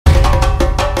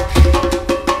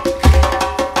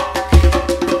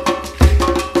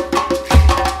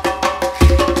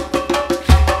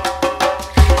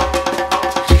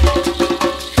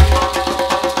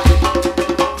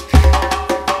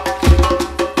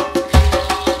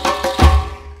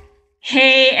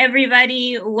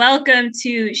everybody. Welcome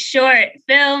to Short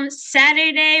Film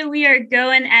Saturday. We are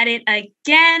going at it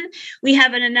again. We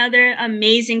have another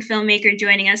amazing filmmaker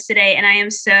joining us today, and I am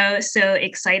so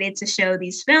excited to show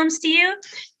these films to you.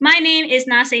 My name is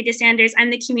𝗗𝗂𝗙𝗘𝗙.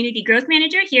 I'm the Community Growth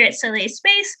Manager here at Soleil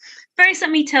Space. First, let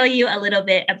me tell you a little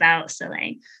bit about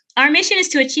Soleil. Our mission is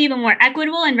to achieve a more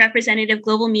equitable and representative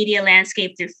global media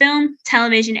landscape through film,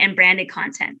 television, and branded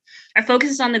content. Our focus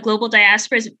is on the global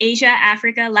diasporas of Asia,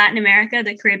 Africa, Latin America,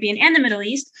 the Caribbean, and the Middle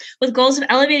East, with goals of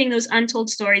elevating those untold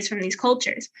stories from these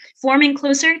cultures, forming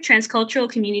closer transcultural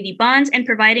community bonds, and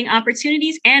providing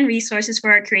opportunities and resources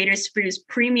for our creators to produce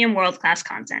premium world-class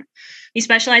content. We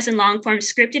specialize in long-form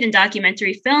scripted and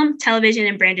documentary film, television,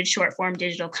 and branded short-form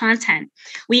digital content.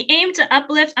 We aim to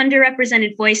uplift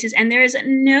underrepresented voices, and there is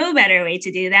no better way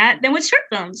to do that than with short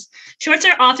films. Shorts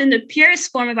are often the purest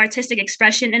form of artistic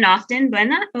expression and often, but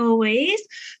not always,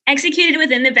 executed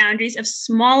within the boundaries of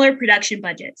smaller production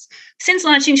budgets. Since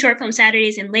launching Short Film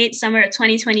Saturdays in late summer of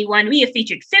 2021, we have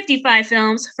featured 55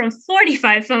 films from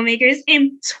 45 filmmakers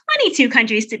in 22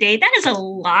 countries to date. That is a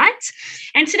lot.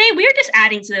 And today we are just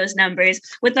adding to those numbers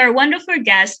with our wonderful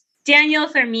guest, Daniel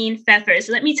Fermín Pfeffer.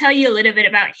 So let me tell you a little bit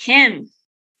about him.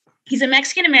 He's a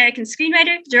Mexican American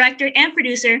screenwriter, director, and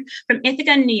producer from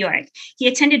Ithaca, New York. He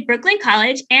attended Brooklyn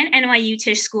College and NYU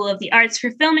Tisch School of the Arts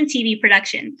for film and TV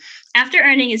production. After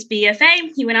earning his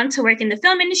BFA, he went on to work in the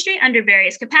film industry under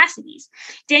various capacities.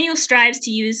 Daniel strives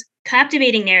to use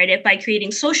captivating narrative by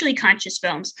creating socially conscious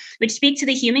films, which speak to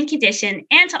the human condition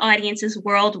and to audiences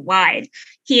worldwide.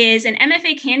 He is an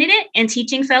MFA candidate and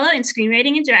teaching fellow in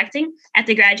screenwriting and directing at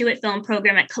the graduate film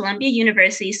program at Columbia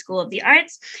University School of the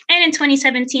Arts. And in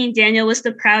 2017, Daniel was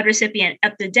the proud recipient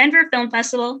of the Denver Film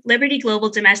Festival Liberty Global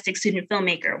Domestic Student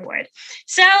Filmmaker Award.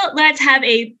 So let's have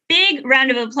a big round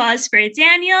of applause for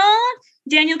Daniel.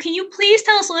 Daniel, can you please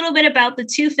tell us a little bit about the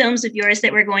two films of yours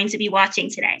that we're going to be watching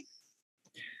today?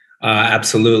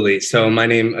 Absolutely. So my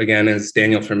name, again, is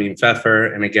Daniel Fermín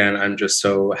Pfeffer. And again, I'm just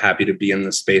so happy to be in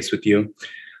this space with you.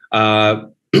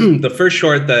 The first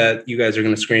short that you guys are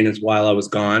going to screen is While I Was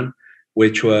Gone,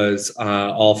 which was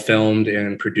all filmed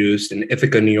and produced in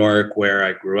Ithaca, New York, where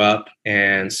I grew up,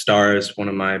 and stars one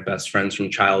of my best friends from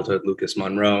childhood, Lucas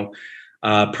Monroe.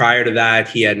 Prior to that,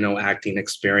 he had no acting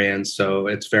experience, so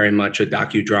it's very much a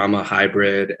docudrama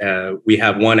hybrid. We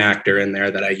have one actor in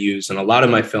there that I use in a lot of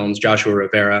my films, Joshua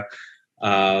Rivera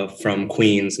from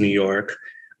Queens, New York.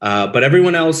 But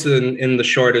everyone else in the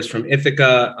short is from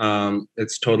Ithaca.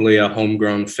 It's totally a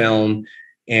homegrown film,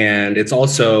 and it's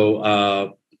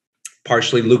also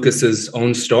partially Lucas's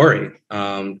own story,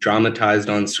 dramatized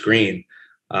on screen.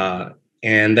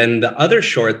 And then the other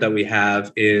short that we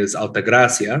have is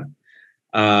𝗙𝗘𝗥𝗢𝗔𝗡.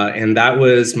 And that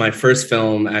was my first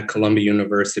film at Columbia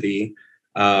University.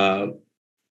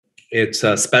 It's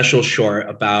a special short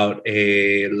about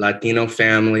a Latino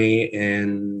family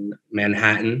in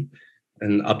Manhattan,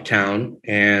 in Uptown,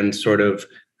 and sort of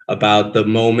about the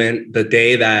moment, the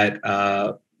day that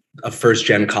a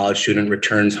first-gen college student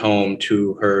returns home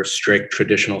to her strict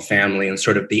traditional family and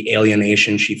sort of the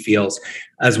alienation she feels,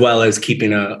 as well as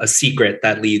keeping a secret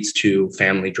that leads to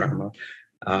family drama.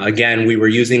 Again, we were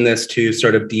using this to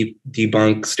sort of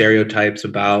debunk stereotypes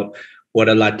about what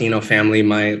a Latino family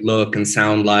might look and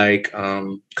sound like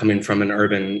coming from an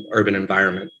urban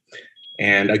environment.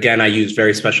 And again, I use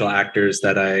very special actors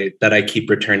that I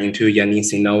keep returning to.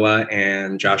 𝗬𝗎𝗍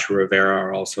and Joshua Rivera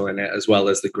are also in it, as well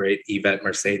as the great Yvette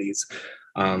Mercedes.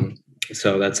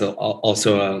 So that's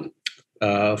also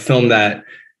a film that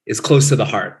is close to the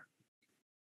heart.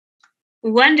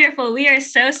 Wonderful. We are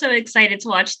so excited to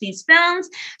watch these films.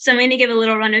 So I'm going to give a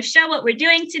little run of show. What we're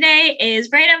doing today is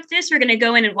right after this, we're going to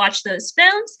go in and watch those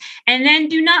films, and then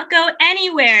do not go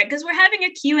anywhere because we're having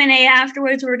a Q&A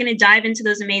afterwards where we're going to dive into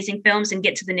those amazing films and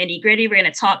get to the nitty gritty. We're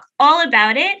going to talk all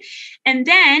about it. And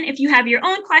then if you have your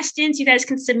own questions, you guys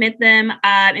can submit them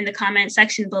in the comment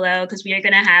section below because we are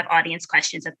going to have audience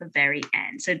questions at the very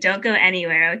end. So don't go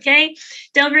anywhere, okay?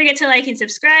 Don't forget to like and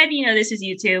subscribe. You know, this is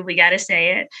YouTube. We got to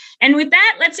say it. And with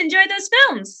that, let's enjoy those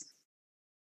films.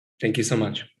 Thank you so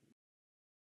much.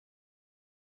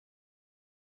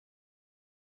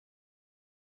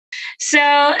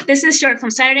 So this is Short Film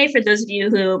Saturday for those of you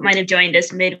who might have joined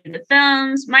us mid with the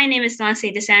films. My name is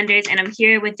𝗗𝗂𝗙𝗘𝗙, and I'm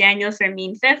here with Daniel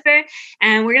Fermín Pfeffer.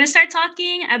 And we're going to start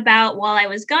talking about While I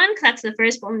Was Gone, because that's the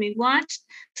first one we watched.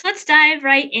 So let's dive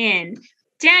right in.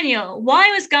 Daniel, While I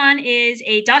Was Gone is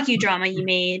a docudrama you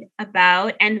made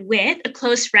about and with a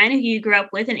close friend who you grew up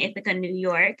with in Ithaca, New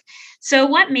York. So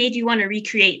what made you want to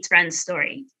recreate friend's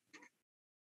story?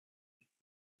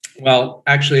 Well,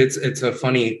 actually, it's a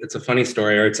funny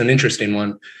story, or it's an interesting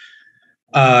one.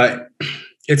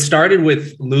 it started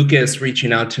with Lucas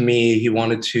reaching out to me. He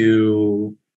wanted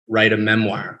to write a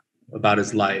memoir about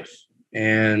his life.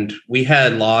 And we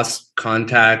had lost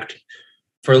contact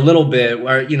for a little bit,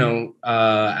 where,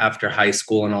 after high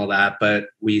school and all that, but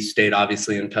we stayed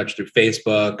obviously in touch through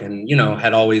Facebook, and,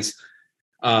 had always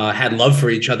had love for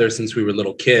each other since we were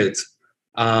little kids.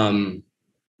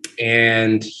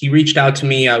 And he reached out to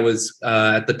me. I was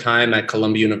at the time at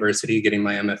Columbia University getting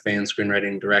my MFA in Screenwriting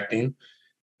and Directing.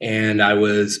 And I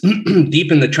was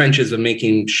deep in the trenches of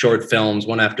making short films,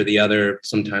 one after the other,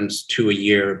 sometimes 2 a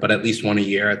year, but at least 1 a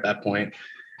year at that point.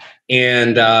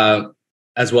 And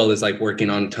as well as like working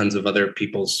on tons of other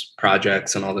people's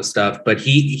projects and all this stuff. But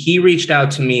he reached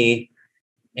out to me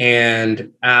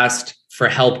and asked for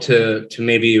help to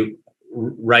maybe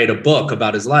write a book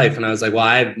about his life. And I was like, well,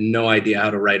 I have no idea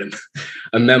how to write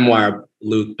a memoir,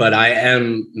 Luke, but I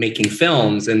am making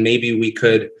films, and maybe we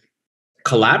could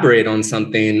collaborate on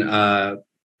something.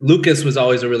 Lucas was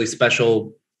always a really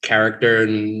special character,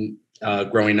 and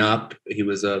growing up, he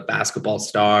was a basketball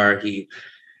star. He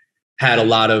had a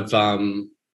lot of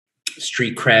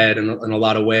street cred in a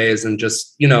lot of ways, and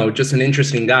just an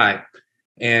interesting guy.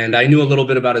 And I knew a little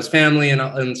bit about his family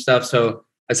and stuff. So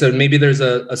I said, maybe there's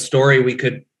a story we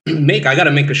could make. I got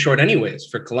to make a short anyways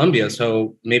for Columbia,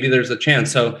 so maybe there's a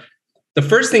chance. So the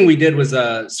first thing we did was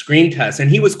a screen test, and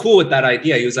he was cool with that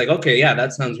idea. He was like, okay, yeah,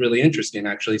 that sounds really interesting,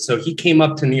 actually. So he came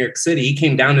up to New York City. He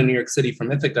came down to New York City from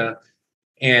Ithaca,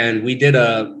 and we did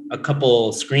a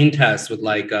couple screen tests with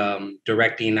like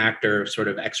directing actor sort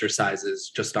of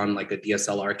exercises just on like a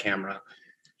DSLR camera.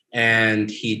 And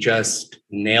he just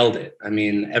nailed it. I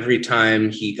mean, every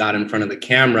time he got in front of the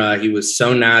camera, he was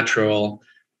so natural,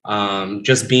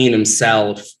 just being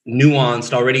himself,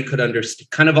 nuanced, already could understand,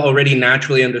 kind of already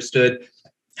naturally understood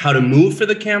how to move for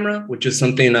the camera, which is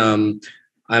something I'm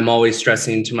always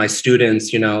stressing to my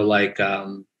students,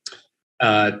 theater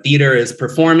is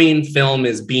performing, film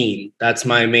is being. That's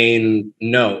my main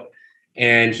note.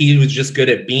 And he was just good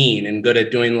at being and good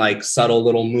at doing like subtle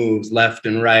little moves left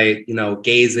and right,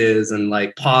 gazes and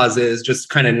like pauses, just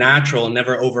kind of natural,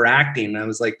 never overacting. I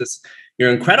was like,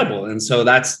 you're incredible. And so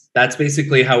that's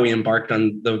basically how we embarked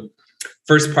on the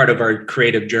first part of our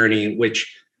creative journey,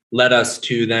 which led us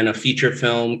to then a feature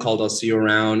film called I'll See You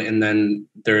Around. And then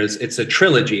it's a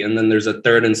trilogy. And then there's a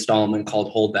third installment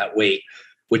called Hold That Weight,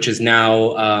 which is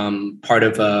now part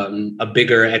of a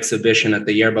bigger exhibition at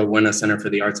the Yerba Buena Center for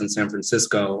the Arts in San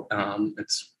Francisco.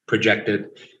 It's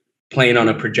playing on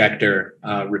a projector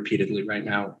repeatedly right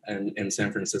now in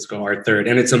San Francisco, our third.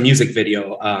 And it's a music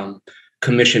video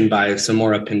commissioned by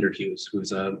Samora Pinder-Hughes,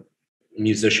 who's a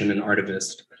musician and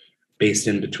artivist based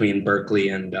in between Berkeley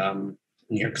and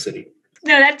New York City.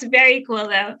 No, that's very cool,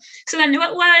 though. So then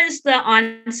what was the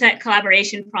on-set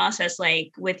collaboration process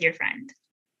like with your friend?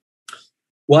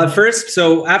 Well, at first,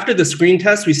 so after the screen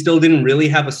test, we still didn't really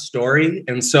have a story.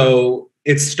 And so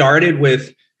it started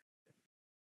with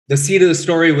the seed of the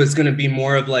story was going to be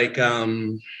more of like,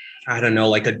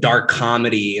 like a dark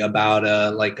comedy about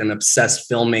an obsessed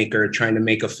filmmaker trying to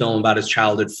make a film about his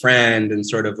childhood friend and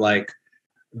sort of like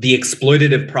the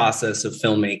exploitative process of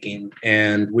filmmaking.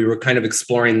 And we were kind of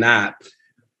exploring that.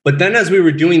 But then as we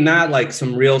were doing that, like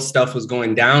some real stuff was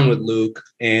going down with Luke,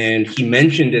 and he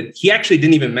mentioned it. He actually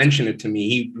didn't even mention it to me.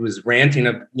 He was ranting,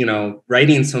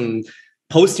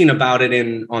 posting about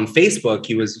it on Facebook.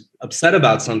 He was upset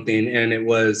about something, and it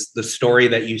was the story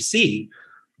that you see.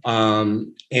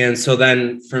 And so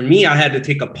then for me, I had to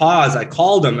take a pause. I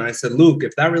called him and I said, Luke,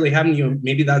 if that really happened to you,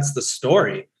 maybe that's the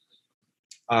story.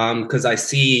 Because I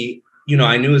see,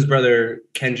 I knew his brother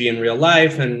Kenji in real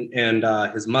life and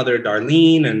his mother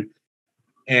Darlene,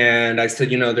 and I said,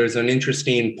 there's an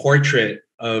interesting portrait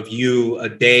of you, a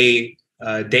day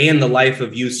in the life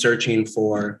of you searching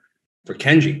for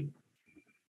Kenji.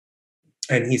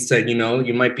 And he said,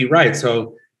 you might be right.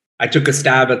 So I took a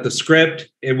stab at the script.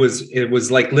 It was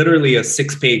like literally a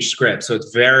 6-page script, so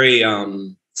it's very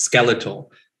skeletal.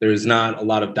 There's not a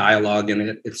lot of dialogue in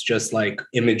it. It's just like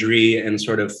imagery and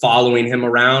sort of following him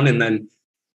around. And then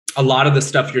a lot of the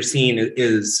stuff you're seeing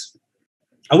is,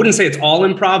 I wouldn't say it's all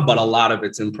improv, but a lot of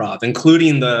it's improv,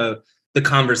 including the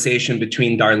conversation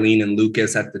between Darlene and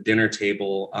Lucas at the dinner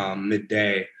table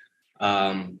midday.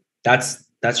 That's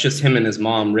just him and his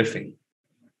mom riffing.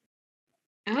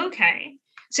 Okay.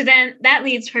 So then that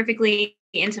leads perfectly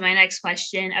into my next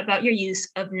question about your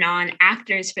use of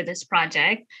non-actors for this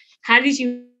project. How did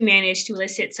you manage to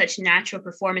elicit such natural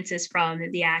performances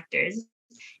from the actors,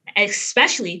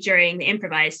 especially during the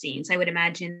improvised scenes? I would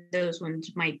imagine those ones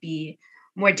might be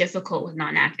more difficult with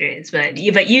non-actors, but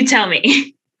you tell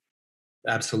me.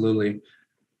 Absolutely.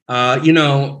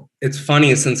 It's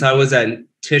funny, since I was at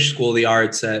Tisch School of the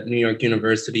Arts at New York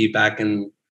University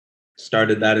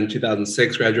started that in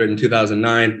 2006, graduated in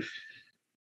 2009.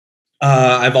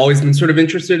 I've always been sort of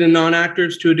interested in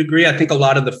non-actors to a degree. I think a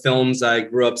lot of the films I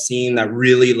grew up seeing that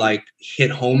really like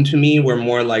hit home to me were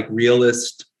more like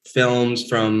realist films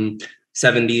from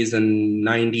 70s and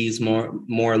 90s,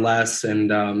 more or less,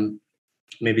 and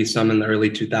maybe some in the early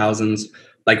 2000s,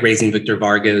 like Raising Victor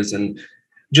Vargas, and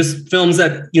just films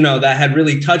that, you know, that had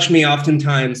really touched me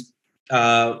oftentimes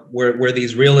were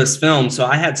these realist films. So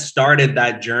I had started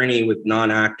that journey with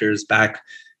non-actors back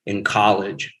in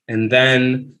college. And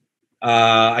then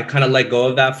I kind of let go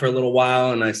of that for a little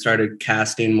while, and I started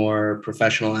casting more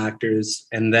professional actors.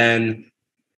 And then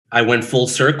I went full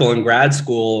circle in grad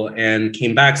school and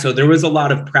came back. So there was a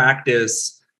lot of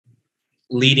practice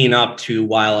leading up to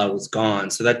while I was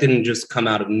gone. So that didn't just come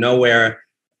out of nowhere.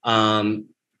 And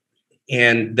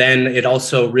then it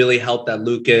also really helped that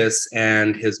Lucas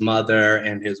and his mother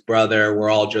and his brother were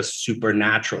all just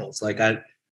supernaturals. Like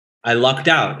I lucked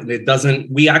out.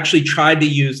 We actually tried to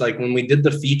use, like when we did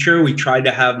the feature, we tried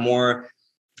to have more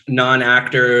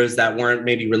non-actors that weren't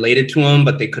maybe related to them,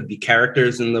 but they could be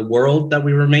characters in the world that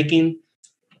we were making.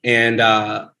 And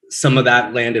some of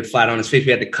that landed flat on his face.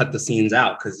 We had to cut the scenes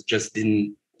out because it just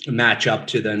didn't match up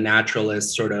to the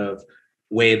naturalist sort of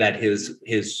way that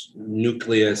his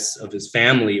nucleus of his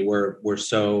family were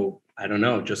so, I don't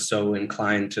know, just so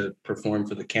inclined to perform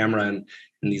for the camera and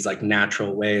in these like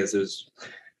natural ways.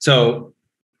 So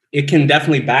it can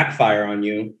definitely backfire on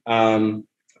you.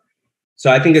 So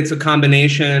I think it's a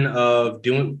combination of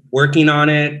working on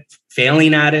it,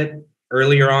 failing at it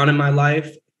earlier on in my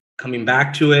life, coming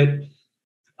back to it,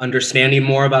 understanding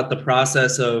more about the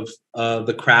process of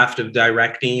the craft of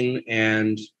directing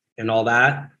and all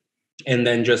that, and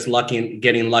then just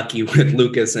getting lucky with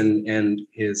Lucas and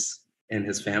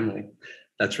his family.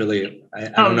 That's really I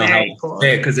don't know how to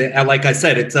say it, because like I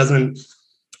said, it doesn't.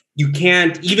 You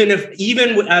can't, even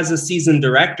as a seasoned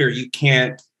director, you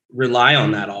can't rely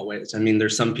on that always. I mean,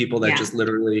 there's some people that just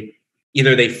literally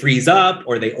either they freeze up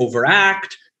or they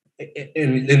overact,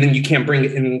 and then you can't bring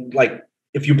it in. Like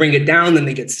if you bring it down, then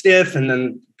they get stiff, and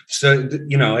then so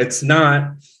you know it's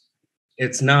not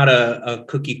a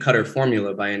cookie cutter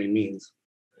formula by any means.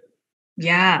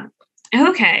 Yeah.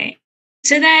 Okay.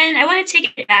 So then I want to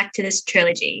take it back to this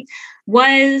trilogy.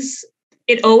 Was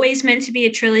it always meant to be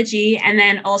a trilogy? And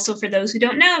then also for those who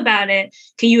don't know about it,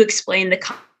 can you explain the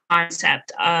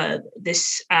concept of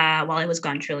this While I Was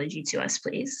Gone trilogy to us,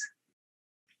 please?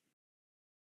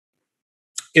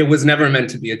 It was never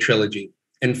meant to be a trilogy.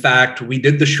 In fact, we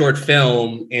did the short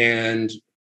film, and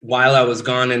While I Was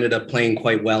Gone ended up playing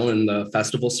quite well in the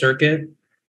festival circuit.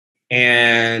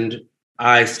 And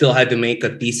I still had to make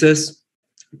a thesis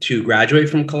to graduate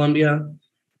from Columbia.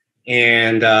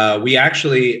 And we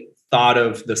actually thought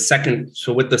of the second.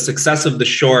 So with the success of the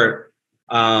short,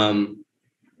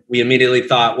 we immediately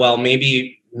thought, well,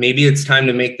 maybe it's time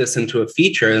to make this into a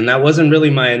feature. And that wasn't really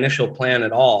my initial plan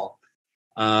at all.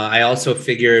 I also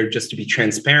figured, just to be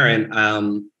transparent,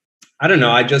 I don't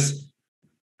know, I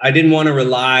didn't want to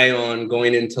rely on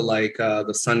going into like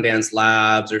the Sundance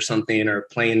Labs or something, or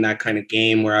playing that kind of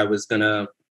game where I was going to,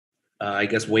 I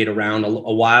guess, wait around a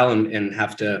while and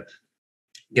have to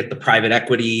get the private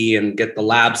equity and get the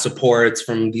lab supports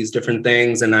from these different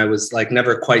things. And I was like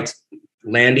never quite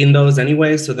landing those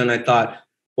anyway. So then I thought,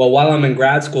 well, while I'm in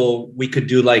grad school, we could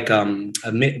do like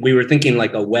we were thinking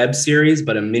like a web series,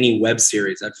 but a mini web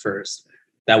series at first.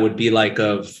 That would be like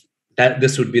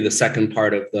this would be the second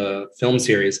part of the film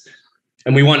series.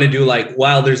 And we want to do like,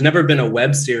 wow, there's never been a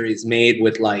web series made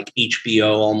with like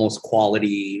HBO almost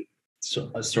quality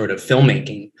sort of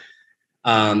filmmaking.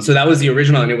 So that was the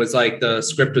original. And it was like the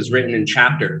script was written in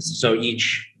chapters. So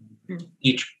each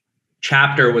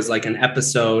chapter was like an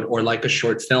episode or like a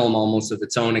short film almost of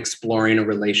its own, exploring a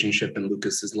relationship in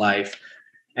Lucas's life.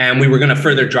 And we were going to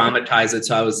further dramatize it.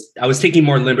 So I was taking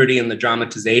more liberty in the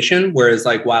dramatization, whereas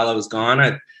like While I Was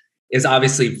Gone is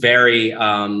obviously very,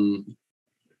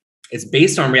 it's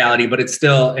based on reality, but it's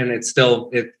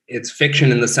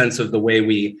fiction in the sense of the way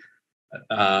we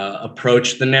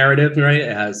approach the narrative, right?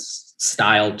 It has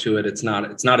style to it. It's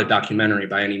not a documentary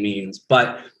by any means,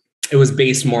 but it was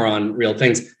based more on real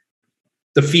things.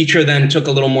 The feature then took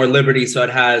a little more liberty, so it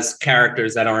has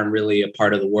characters that aren't really a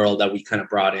part of the world that we kind of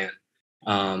brought in,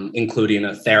 including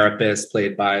a therapist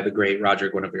played by the great Roger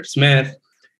Guinevere Smith,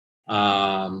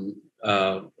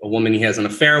 a woman he has an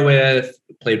affair with,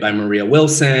 played by Maria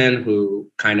Wilson,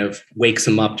 who kind of wakes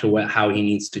him up to how he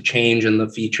needs to change in the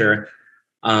feature.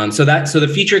 So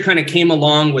the feature kind of came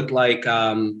along with like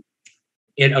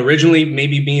it originally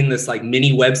maybe being this like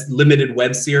mini limited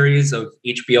web series of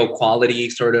HBO quality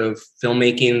sort of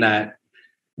filmmaking that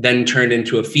then turned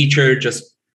into a feature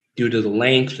just due to the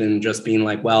length and just being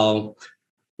like, well,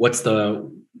 what's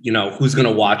the, who's going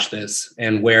to watch this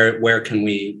and where can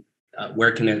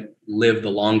it live the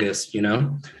longest,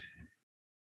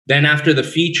 Then after the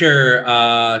feature,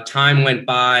 time went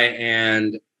by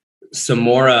and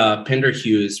𝗬𝗏𝗡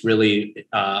𝗏𝗘𝗙𝗙 really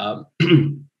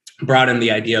brought in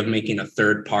the idea of making a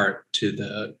third part to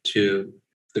the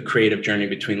creative journey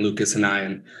between Lucas and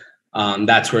I. And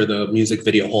that's where the music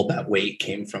video 𝗬𝗏𝗡𝗏𝗡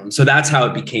came from. So that's how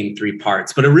it became 3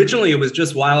 parts. But originally it was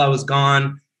just while I was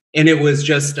gone. And it was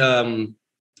just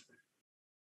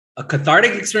a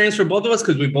cathartic experience for both of us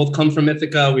because we both come from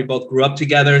Ithaca. We both grew up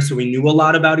together. So we knew a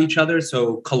lot about each other.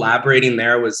 So collaborating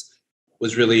there was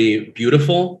really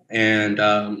beautiful. And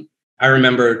I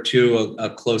remember too, a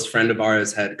close friend of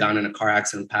ours had gotten in a car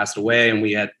accident and passed away. And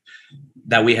we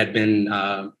had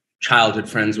been childhood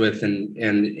friends with. And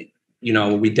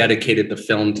we dedicated the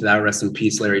film to that. Rest in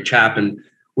peace, Larry Chapp. And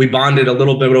we bonded a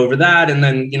little bit over that. And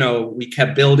then, we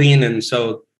kept building. And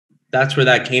so that's where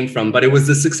that came from. But it was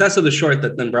the success of the short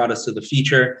that then brought us to the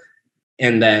feature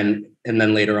and then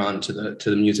later on to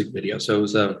the music video. So it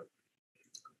was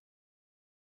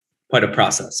quite a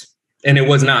process. And it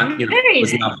was not,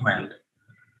 not planned.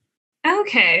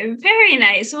 Okay, very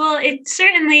nice. Well, it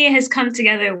certainly has come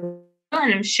together well,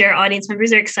 and I'm sure audience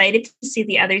members are excited to see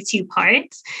the other 2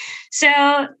 parts.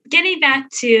 So getting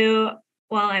back to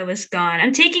while I was gone,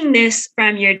 I'm taking this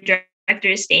from your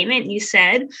director's statement. You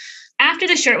said, after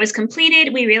the short was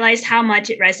completed, we realized how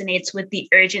much it resonates with the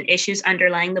urgent issues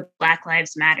underlying the Black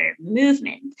Lives Matter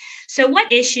movement. So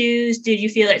what issues did you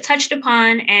feel it touched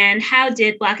upon, and how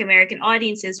did Black American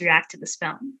audiences react to this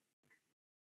film?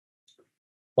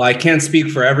 Well, I can't speak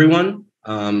for everyone,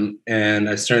 and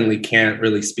I certainly can't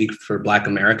really speak for Black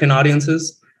American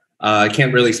audiences. I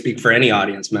can't really speak for any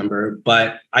audience member,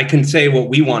 but I can say what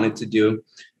we wanted to do.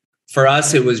 For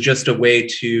us, it was just a way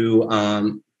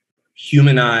to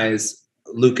humanize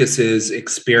Lucas's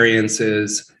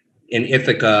experiences in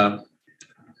Ithaca,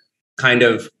 kind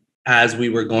of as we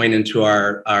were going into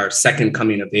our second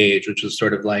coming of age, which was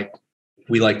sort of like,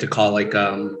 we like to call like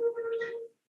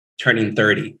turning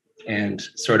 30, and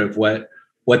sort of what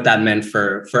that meant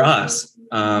for us.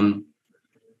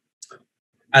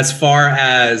 As far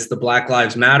as the Black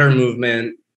Lives Matter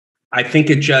movement, I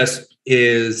think it just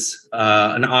is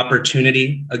an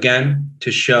opportunity, again,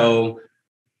 to show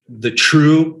the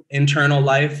true internal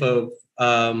life of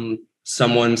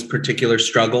someone's particular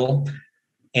struggle.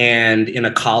 And in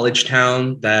a college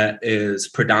town that is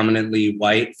predominantly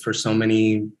white for so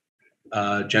many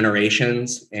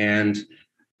generations, and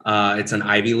it's an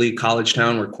Ivy League college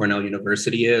town where Cornell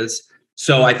University is.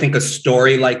 So I think a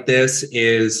story like this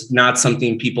is not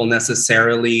something people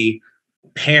necessarily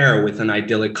pair with an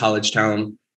idyllic college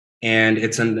town. And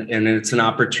it's an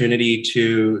opportunity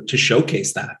to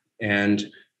showcase that and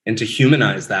to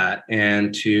humanize that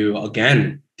and to,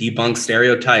 again, debunk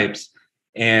stereotypes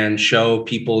and show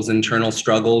people's internal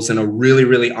struggles in a really,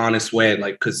 really honest way.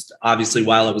 Like, because obviously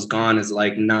While I Was Gone is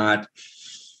like not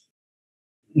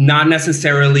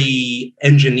necessarily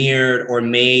engineered or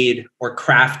made or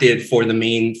crafted for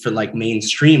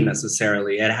mainstream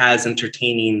necessarily. It has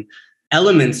entertaining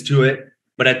elements to it,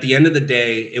 but at the end of the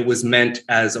day, it was meant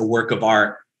as a work of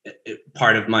art,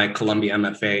 part of my Columbia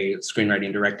MFA Screenwriting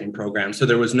and Directing program. So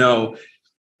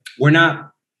we're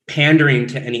not pandering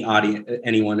to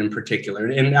anyone in particular.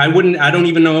 And I don't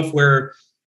even know if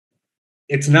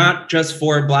it's not just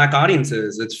for Black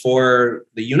audiences, it's for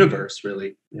the universe,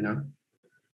 really,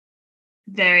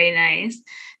 Very nice.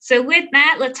 So with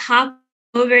that, let's hop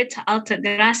over to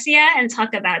𝗙𝗏𝗃𝗓 and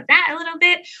talk about that a little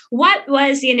bit. What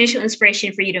was the initial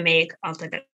inspiration for you to make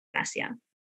𝗙𝗏𝗃𝗓𝗃?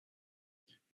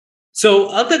 So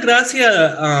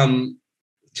𝗙𝗏𝗃𝗓𝗃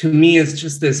to me is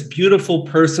just this beautiful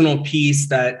personal piece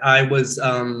that I was,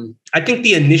 I think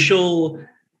the initial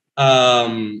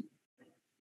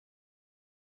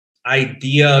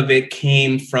idea of it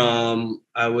came from,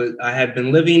 I had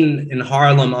been living in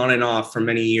Harlem on and off for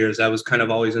many years. I was kind of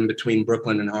always in between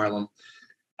Brooklyn and Harlem,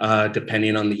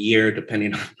 depending on the year,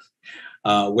 depending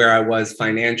on where I was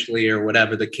financially or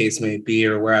whatever the case may be,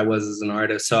 or where I was as an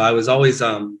artist. So I was always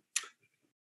in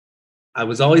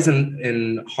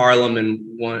Harlem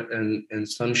in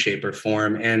some shape or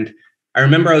form. And I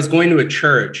remember I was going to a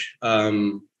church, a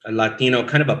Latino,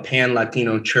 kind of a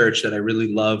pan-Latino church that I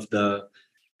really loved the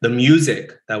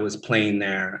music that was playing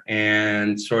there,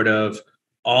 and sort of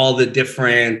all the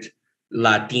different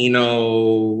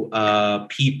Latino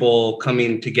people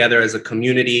coming together as a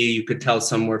community. You could tell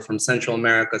some were from Central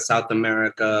America, South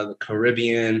America, the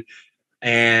Caribbean.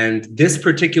 And this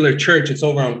particular church, it's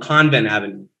over on Convent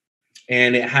Avenue.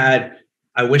 And it had,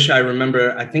 I wish I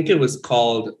remember, I think it was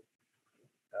called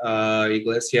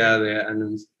Iglesia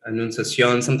de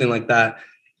Anunciación, something like that.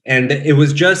 And it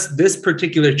was just, this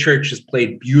particular church just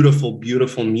played beautiful,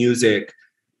 beautiful music.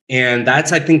 And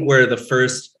that's, I think, where the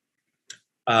first,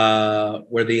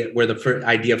 where the first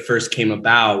idea first came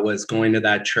about, was going to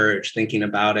that church, thinking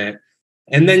about it.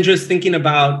 And then just thinking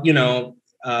about, you know,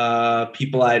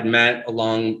 people I'd met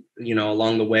along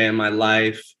the way in my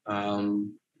life,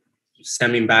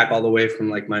 stemming back all the way from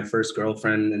like my first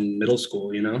girlfriend in middle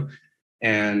school, you know,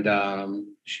 and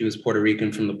she was Puerto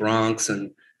Rican from the Bronx.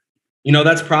 And, you know,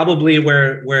 that's probably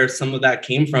where some of that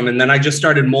came from. And then I just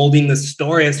started molding this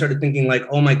story. I started thinking like,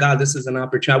 oh my God, this is an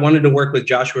opportunity. I wanted to work with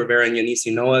Joshua Rivera and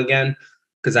Yanisi Noah again,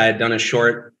 because I had done a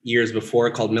short years before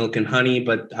called Milk and Honey,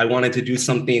 but I wanted to do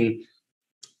something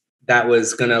that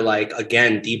was going to, like,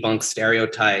 again, debunk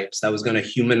stereotypes, that was going to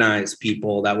humanize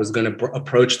people, that was going to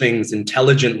approach things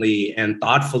intelligently and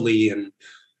thoughtfully, and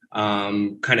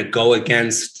kind of go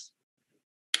against,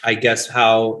 I guess,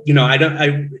 how, you know,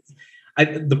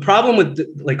 the problem with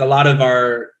like a lot of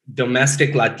our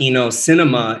domestic Latino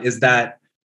cinema is that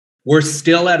we're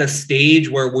still at a stage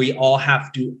where we all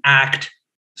have to act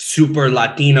super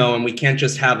Latino, and we can't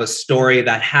just have a story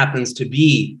that happens to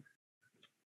be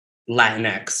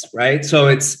Latinx, right? So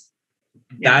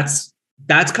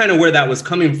that's kind of where that was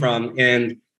coming from,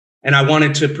 and I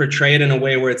wanted to portray it in a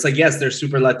way where it's like, yes, they're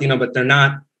super Latino, but they're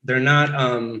not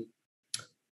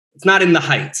it's not in the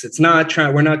heights.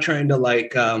 We're not trying to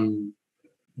like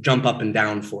jump up and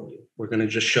down for you. We're going to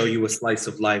just show you a slice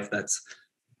of life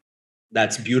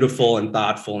that's beautiful and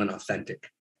thoughtful and authentic.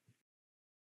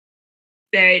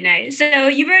 Very nice. So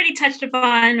you've already touched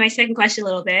upon my second question a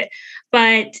little bit,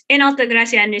 but in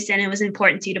𝗙𝗏𝗧𝗏, I understand it was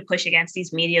important to you to push against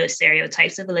these media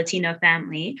stereotypes of a Latino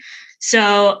family.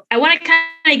 So I want to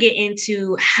kind of get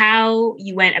into how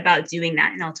you went about doing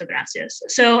that in 𝗙𝗏𝗧𝗏.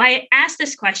 So I asked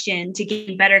this question to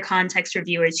give better context for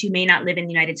viewers who may not live in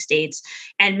the United States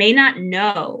and may not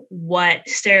know what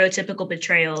stereotypical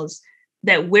portrayals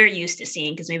that we're used to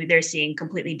seeing, because maybe they're seeing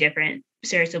completely different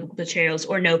stereotypical portrayals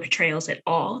or no portrayals at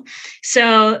all.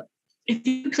 So if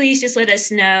you please just let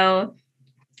us know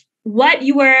what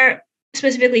you were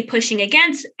specifically pushing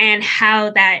against and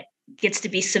how that gets to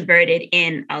be subverted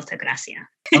in 𝗙𝗏𝗧𝗏.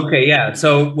 Okay, yeah.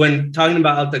 So when talking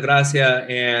about 𝗙𝗏𝗧𝗏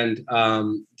and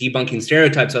debunking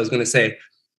stereotypes, I was going to say,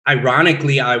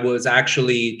 ironically, I was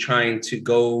actually trying to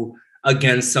go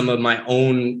against some of my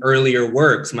own earlier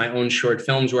works, my own short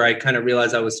films, where I kind of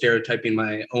realized I was stereotyping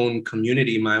my own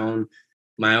community, my own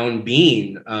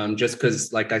being, just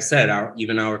because, like I said,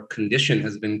 even our condition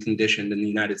has been conditioned in the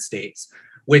United States,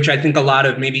 which I think a lot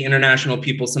of maybe international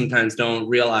people sometimes don't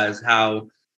realize how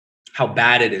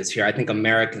bad it is here. I think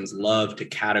Americans love to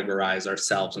categorize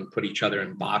ourselves and put each other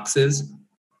in boxes,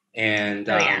 and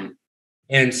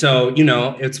and so, you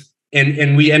know,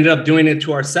 and we ended up doing it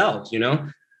to ourselves, you know.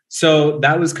 So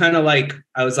that was kind of like,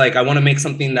 I was like, I want to make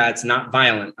something that's not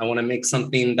violent. I want to make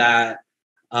something that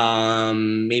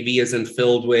maybe isn't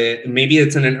filled with, maybe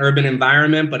it's in an urban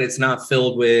environment, but it's not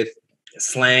filled with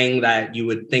slang that you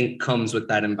would think comes with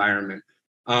that environment.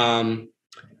 Wanted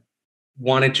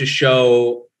to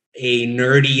show a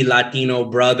nerdy Latino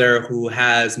brother who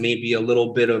has maybe a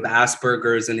little bit of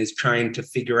Asperger's and is trying to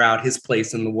figure out his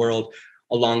place in the world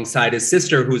alongside his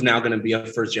sister, who's now going to be a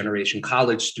first-generation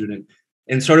college student.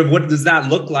 And sort of, what does that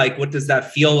look like? What does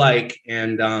that feel like?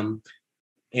 And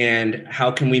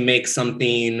how can we make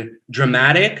something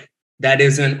dramatic that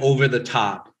isn't over the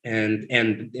top? And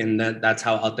that's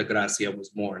how 𝗙𝗏𝗧𝗏 was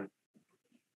born.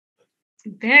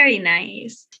 Very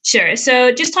nice. Sure.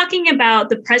 So just talking about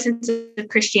the presence of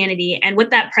Christianity and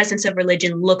what that presence of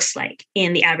religion looks like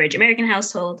in the average American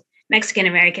household, Mexican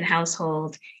American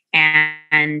household,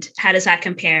 and how does that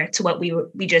compare to what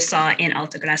we just saw in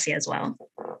𝗙𝗏𝗧𝗏 as well?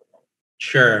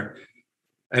 Sure.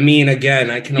 I mean, again,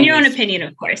 I can... In your own opinion,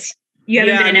 of course. You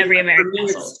haven't been in every American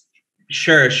household.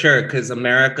 Sure, because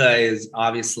America is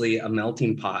obviously a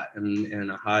melting pot and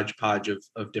a hodgepodge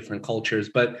of different cultures.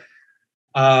 But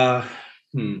I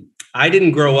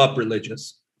didn't grow up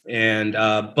religious.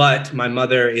 But my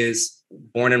mother is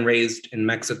born and raised in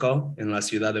Mexico, in La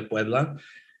Ciudad de Puebla.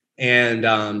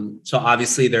 And so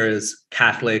obviously there is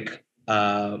Catholic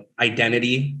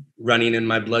identity running in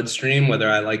my bloodstream, whether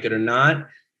I like it or not.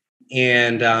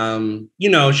 And, you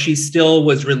know, she still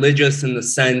was religious in the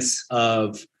sense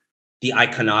of the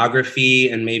iconography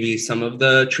and maybe some of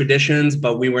the traditions,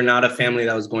 but we were not a family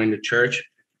that was going to church.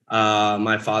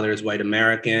 My father is white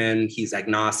American. He's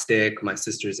agnostic. My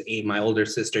older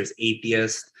sister's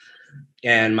atheist.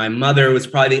 And my mother was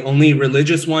probably the only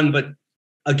religious one, but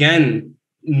again,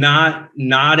 not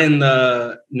in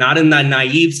that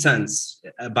naive sense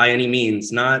by any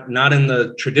means, not in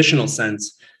the traditional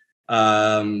sense.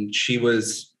 She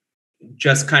was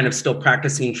just kind of still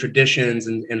practicing traditions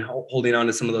and holding on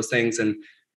to some of those things, and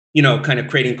kind of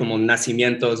creating como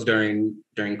nacimientos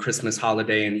during Christmas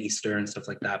holiday and Easter and stuff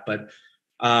like that. But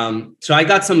so I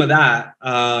got some of that.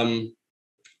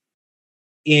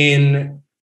 In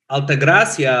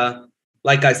Altagracia,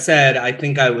 like I said, I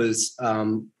think I was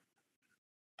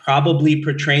probably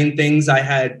portraying things I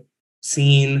had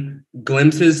seen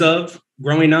glimpses of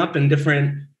growing up in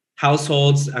different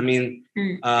households. I mean,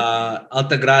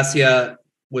 Altagracia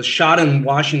was shot in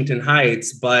Washington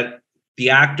Heights, but the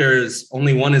actors,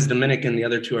 only one is Dominican, the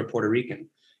other two are Puerto Rican.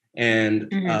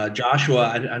 And Joshua,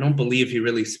 I don't believe he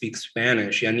really speaks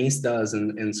Spanish. Yanis does,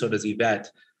 and so does Yvette.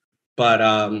 But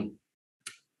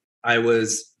I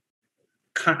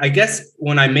guess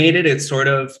when I made it, it's sort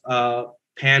of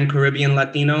pan-Caribbean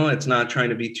Latino. It's not trying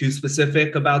to be too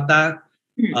specific about that,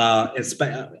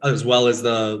 as well as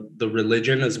the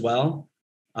religion as well.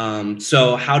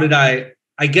 So how did I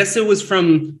guess it was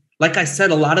from, like I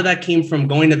said, a lot of that came from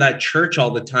going to that church all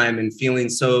the time and feeling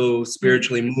so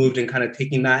spiritually moved and kind of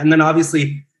taking that. And then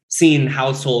obviously seeing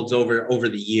households over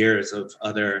the years of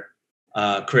other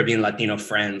Caribbean Latino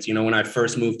friends. When I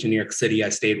first moved to New York City, I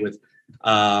stayed with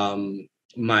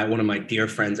one of my dear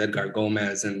friends,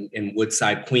 𝗙𝗥𝗢𝗏, in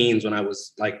Woodside, Queens, when I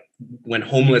was went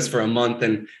homeless for a month,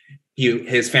 and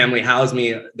his family housed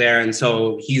me there. And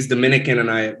so he's Dominican,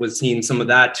 and I was seeing some of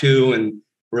that too, and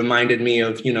reminded me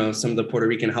of, some of the Puerto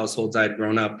Rican households I'd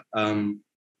grown up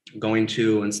going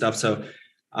to and stuff. So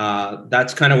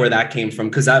that's kind of where that came from.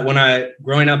 Because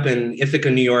growing up in Ithaca,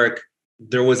 New York,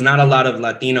 there was not a lot of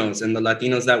Latinos, and the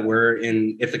Latinos that were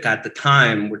in Ithaca at the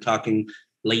time, we're talking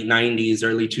late 90s,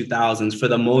 early 2000s, for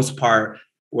the most part,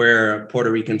 were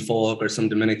Puerto Rican folk or some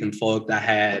Dominican folk that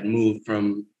had moved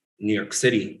from New York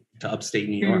City to upstate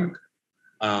New York.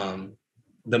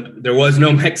 There was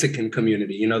no Mexican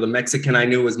community. The Mexican I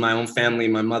knew was my own family,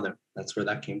 my mother. That's where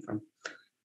that came from.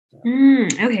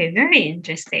 Okay, very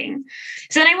interesting.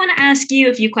 So then I want to ask you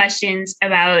a few questions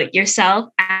about yourself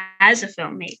as a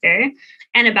filmmaker,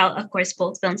 and about, of course,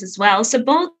 both films as well. So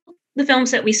both the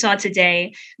films that we saw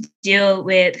today deal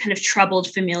with kind of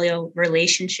troubled familial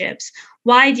relationships.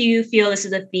 Why do you feel this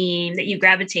is a theme that you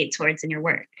gravitate towards in your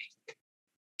work?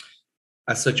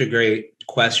 That's such a great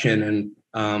question. And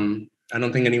I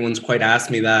don't think anyone's quite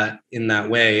asked me that in that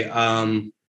way. I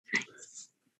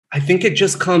think it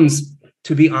just comes,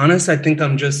 to be honest,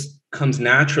 comes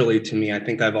naturally to me. I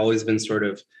think I've always been sort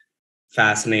of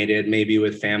fascinated maybe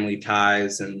with family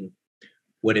ties and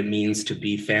what it means to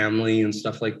be family and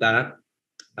stuff like that.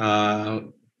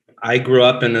 I grew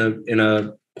up in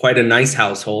a quite a nice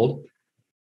household,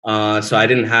 so I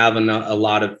didn't have a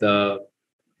lot of the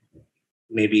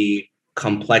maybe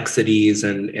complexities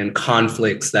and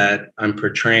conflicts that I'm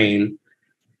portraying.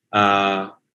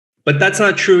 But that's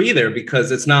not true either,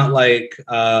 because it's not like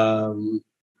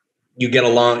you get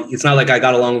along. It's not like I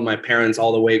got along with my parents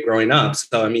all the way growing up.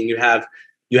 So I mean, you have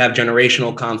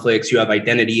generational conflicts, you have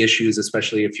identity issues,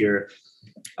 especially if you're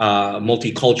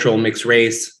multicultural, mixed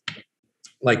race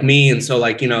like me. And so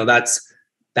that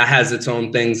has its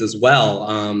own things as well.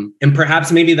 And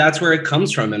perhaps maybe that's where it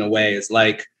comes from in a way, is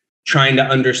like trying to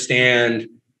understand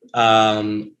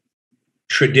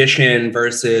tradition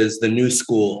versus the new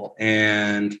school,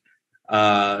 and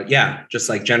just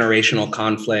like generational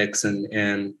conflicts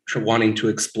and wanting to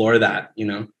explore that,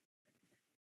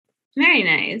 Very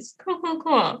nice.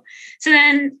 Cool. So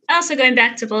then also going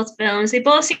back to both films, they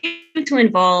both seem to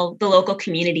involve the local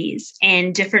communities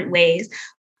in different ways,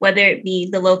 whether it be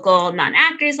the local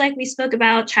non-actors like we spoke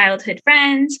about, childhood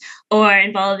friends, or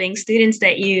involving students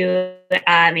that you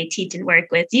may teach and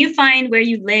work with. Do you find where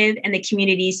you live and the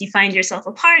communities you find yourself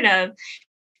a part of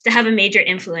to have a major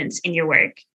influence in your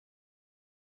work?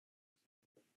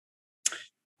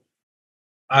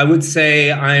 I would say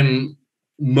I'm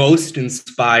most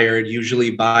inspired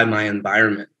usually by my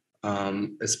environment,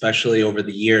 especially over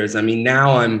the years. I mean,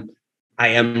 now I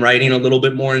am writing a little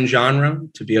bit more in genre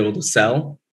to be able to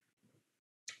sell.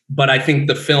 But I think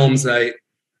the films the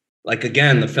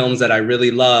films that I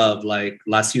really love, like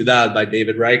La Ciudad by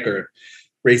David Riker,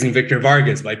 Raising Victor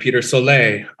Vargas by Peter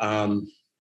Soleil,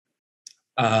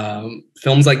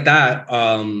 films like that,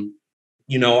 are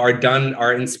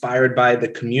inspired by the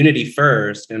community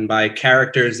first, and by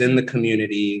characters in the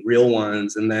community, real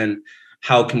ones, and then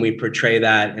how can we portray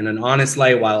that in an honest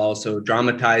light while also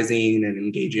dramatizing and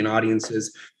engaging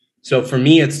audiences. So for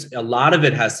me, it's a lot of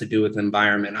it has to do with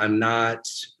environment. I'm not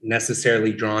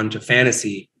necessarily drawn to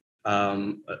fantasy,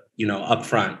 up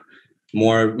front,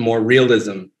 more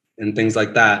realism and things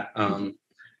like that.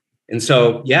 And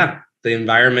so, yeah, the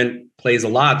environment plays a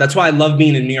lot. That's why I love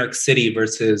being in New York City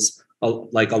versus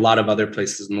like a lot of other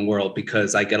places in the world,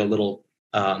 because I get a little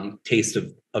taste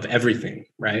of everything,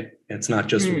 right? It's not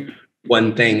just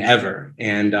one thing ever.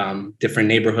 And different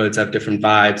neighborhoods have different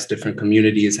vibes, different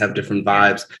communities have different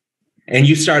vibes. And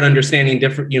you start understanding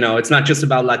different, it's not just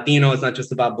about Latino, it's not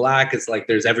just about Black, it's like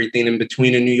there's everything in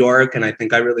between in New York. And I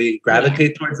think I really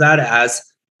gravitate towards that as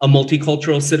a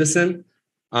multicultural citizen.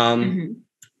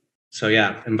 So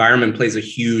yeah, environment plays a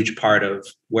huge part of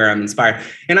where I'm inspired.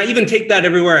 And I even take that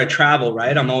everywhere I travel,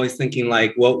 right? I'm always thinking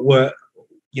like, what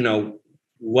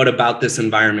about this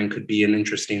environment could be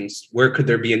where could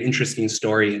there be an interesting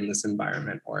story in this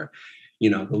environment? Or,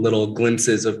 the little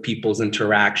glimpses of people's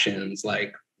interactions,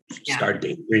 like start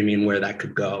daydreaming where that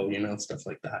could go, stuff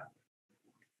like that.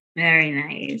 Very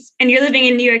nice. And you're living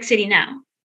in New York City now?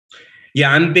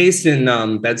 Yeah, I'm based in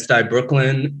Bed-Stuy,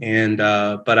 Brooklyn, and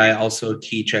but I also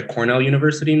teach at Cornell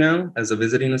University now as a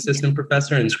visiting assistant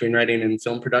professor in screenwriting and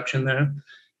film production there.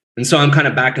 And so I'm kind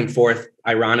of back and forth.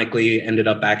 Ironically, ended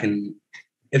up back in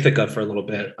Ithaca for a little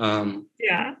bit.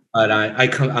 But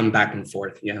I'm back and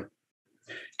forth. Yeah.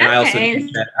 And I also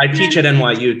teach at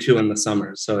NYU too in the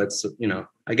summer. So it's,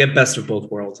 I get best of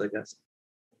both worlds, I guess.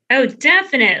 Oh,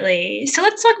 definitely. So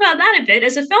let's talk about that a bit.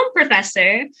 As a film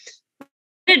professor,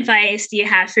 what advice do you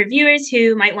have for viewers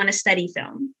who might want to study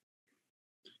film?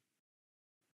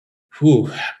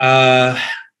 I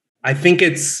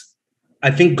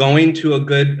think going to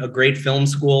a great film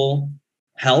school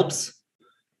helps.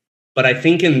 But I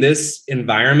think in this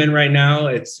environment right now,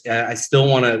 I still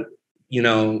want to,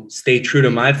 stay true to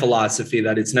my philosophy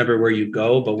that it's never where you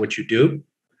go, but what you do.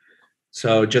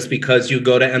 So just because you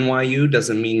go to NYU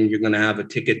doesn't mean you're going to have a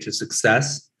ticket to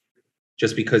success.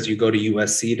 Just because you go to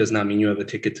USC does not mean you have a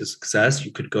ticket to success.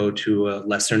 You could go to a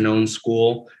lesser known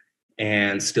school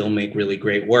and still make really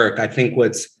great work. I think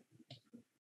what's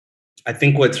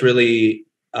really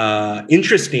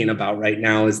interesting about right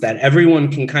now is that everyone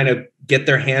can kind of get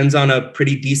their hands on a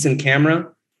pretty decent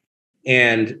camera.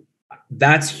 And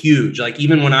that's huge. Like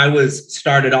even when I was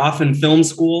started off in film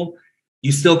school,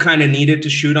 you still kind of needed to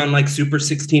shoot on like super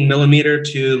 16 millimeter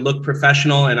to look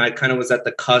professional. And I kind of was at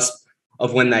the cusp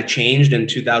of when that changed in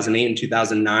 2008 and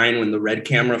 2009, when the red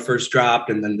camera first dropped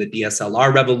and then the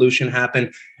DSLR revolution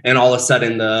happened. And all of a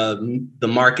sudden the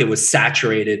market was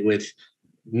saturated with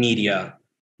media.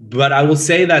 But I will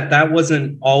say that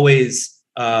wasn't always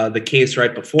the case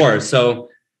right before. So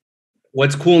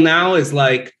what's cool now is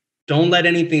like, don't let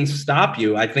anything stop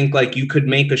you. I think like you could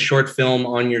make a short film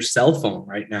on your cell phone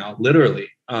right now, literally,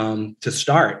 to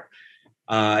start.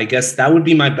 I guess that would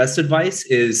be my best advice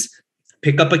is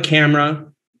pick up a camera,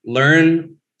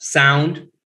 learn sound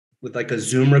with like a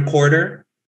Zoom recorder,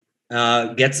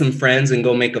 get some friends and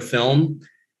go make a film.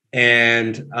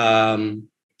 And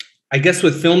I guess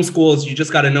with film schools, you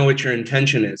just got to know what your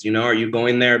intention is. Are you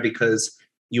going there because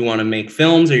you want to make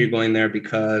films? Or are you going there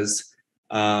because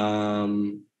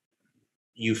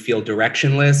you feel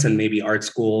directionless and maybe art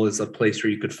school is a place where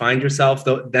you could find yourself?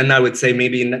 Then I would say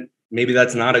maybe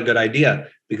that's not a good idea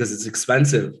because it's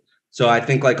expensive. So I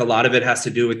think like a lot of it has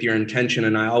to do with your intention.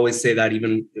 And I always say that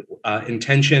even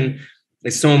intention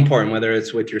is so important, whether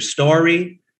it's with your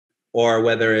story or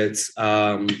whether it's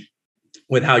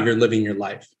with how you're living your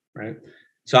life, right?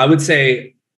 So I would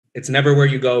say it's never where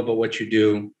you go, but what you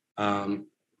do.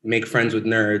 Make friends with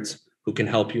nerds who can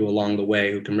help you along the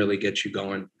way, who can really get you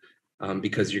going,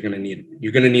 because you're gonna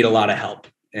need a lot of help,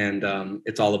 and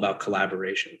it's all about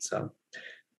collaboration. So.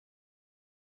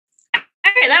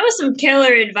 All right, that was some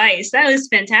killer advice. That was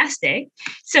fantastic.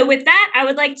 So with that, I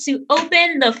would like to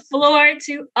open the floor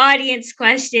to audience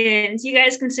questions. You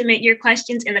guys can submit your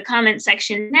questions in the comment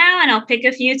section now, and I'll pick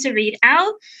a few to read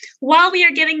out. While we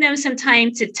are giving them some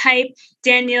time to type,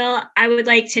 Daniel, I would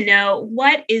like to know,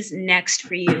 what is next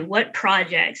for you? What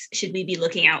projects should we be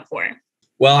looking out for?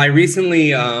 Well, I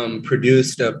recently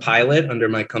produced a pilot under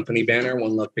my company banner,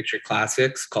 One Love Picture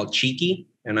Classics, called Cheeky.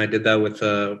 And I did that with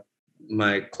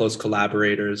my close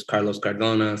collaborators, Carlos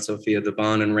Cardona, Sofia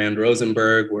Dabon, and Rand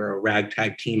Rosenberg. We're a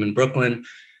ragtag team in Brooklyn.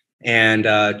 And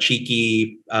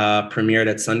Cheeky premiered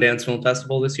at Sundance Film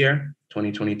Festival this year,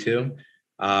 2022.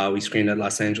 We screened at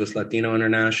Los Angeles Latino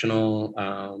International,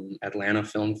 Atlanta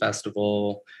Film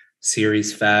Festival,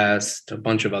 Series Fest, a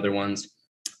bunch of other ones.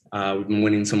 We've been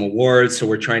winning some awards, so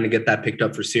we're trying to get that picked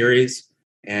up for series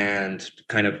and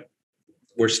kind of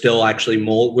we're still actually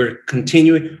we're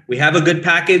continuing. We have a good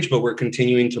package, but we're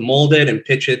continuing to mold it and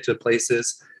pitch it to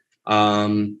places.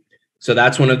 So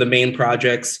that's one of the main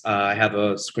projects. I have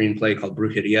a screenplay called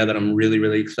𝗗𝗘𝗙𝗥𝗠𝗘𝗙 that I'm really,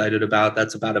 really excited about.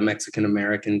 That's about a Mexican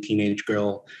American teenage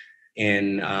girl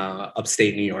in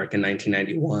upstate New York in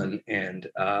 1991, and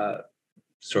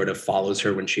sort of follows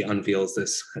her when she unveils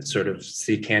this sort of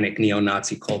satanic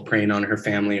neo-Nazi cult preying on her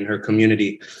family and her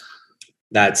community.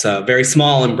 That's very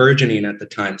small and burgeoning at the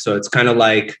time. So it's kind of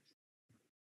like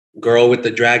Girl with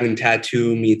the Dragon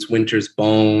Tattoo meets Winter's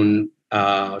Bone,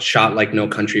 shot like No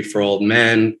Country for Old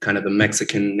Men, kind of the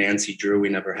Mexican Nancy Drew we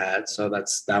never had. So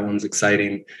that one's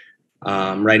exciting.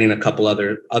 Writing a couple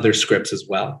other scripts as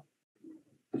well.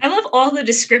 I love all the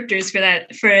descriptors for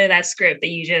that script that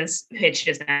you just pitched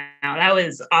just now. That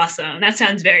was awesome. That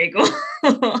sounds very cool.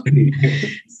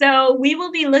 So we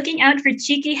will be looking out for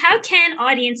Qiqui. How can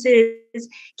audiences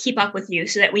keep up with you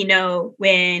so that we know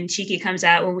when Qiqui comes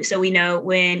out, so we know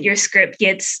when your script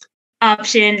gets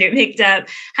optioned or picked up?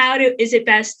 Is it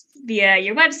best via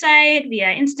your website,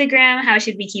 via Instagram? How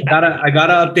should we keep up? I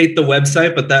gotta update the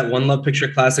website, but that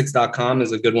onelovepictureclassics.com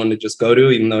is a good one to just go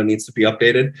to, even though it needs to be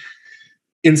updated.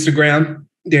 Instagram,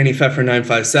 Danny Pfeffer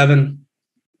 957,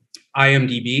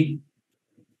 IMDb.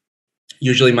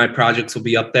 Usually my projects will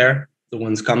be up there, the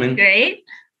ones coming. Great.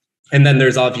 And then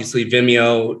there's obviously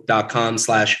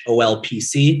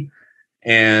vimeo.com/OLPC.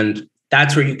 And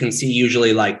that's where you can see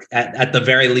usually like at the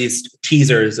very least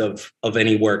teasers of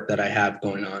any work that I have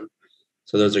going on.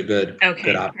 So those are good. Okay,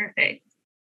 good options. Perfect.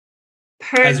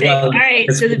 Perfect. Well, all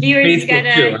right. So the viewers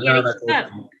gotta keep up.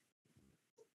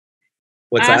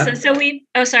 What's awesome. that? So we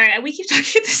keep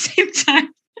talking at the same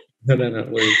time. No.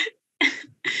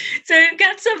 So we've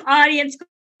got some audience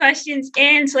questions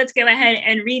in, so let's go ahead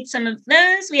and read some of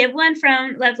those. We have one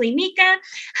from lovely Mika.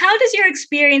 How does your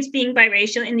experience being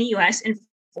biracial in the U.S.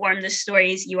 inform the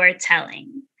stories you are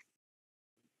telling?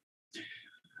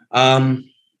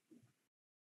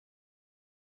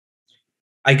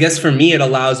 I guess for me, it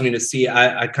allows me to see,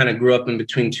 I kind of grew up in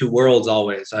between two worlds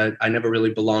always. I never really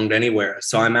belonged anywhere.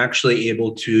 So I'm actually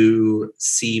able to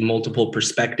see multiple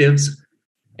perspectives,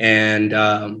 and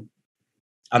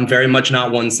I'm very much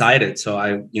not one-sided. So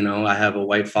I have a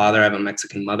white father, I have a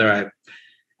Mexican mother.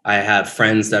 I have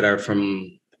friends that are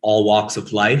from all walks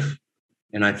of life.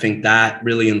 And I think that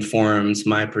really informs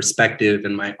my perspective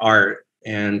and my art.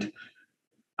 And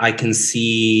I can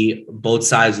see both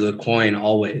sides of the coin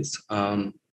always,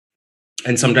 and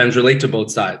sometimes relate to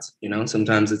both sides.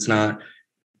 Sometimes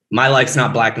my life's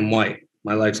not black and white.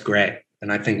 My life's gray.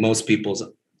 And I think most people's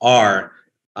are,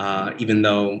 even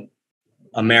though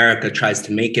America tries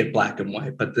to make it black and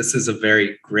white, but this is a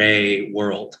very gray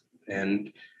world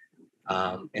and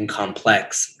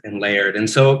complex and layered. And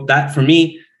so that for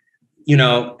me,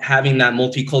 having that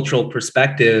multicultural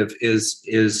perspective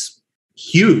is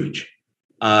huge.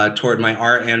 Toward my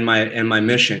art and my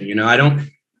mission. I don't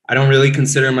really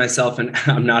consider myself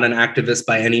I'm not an activist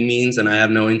by any means, and I have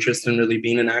no interest in really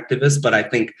being an activist, but I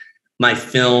think my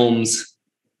films,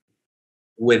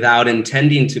 without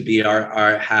intending to be,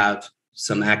 have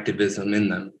some activism in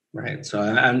them, right? So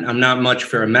I'm not much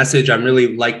for a message. I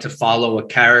really like to follow a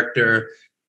character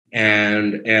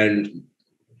and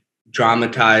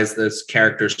dramatize this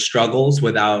character's struggles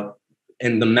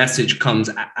and the message comes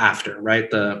after, right?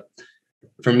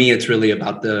 For me, it's really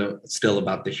still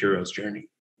about the hero's journey.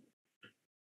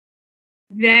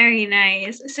 Very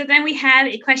nice. So then we have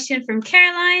a question from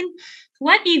Caroline.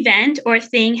 What event or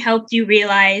thing helped you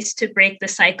realize to break the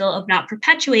cycle of not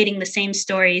perpetuating the same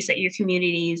stories that your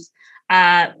communities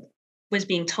was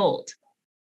being told?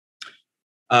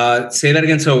 Say that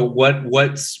again. So what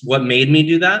made me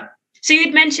do that? So you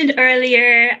had mentioned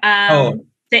earlier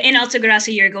that in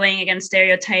𝗙𝗏𝗄𝗏 you're going against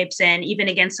stereotypes and even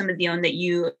against some of the own that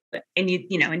you in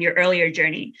your earlier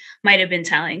journey might have been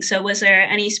telling. So was there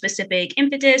any specific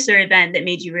impetus or event that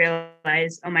made you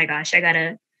realize, oh my gosh, I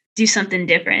gotta do something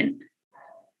different?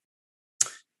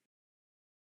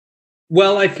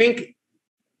 Well, I think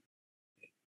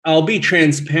I'll be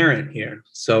transparent here.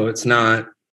 So it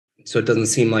doesn't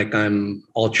seem like I'm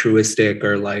altruistic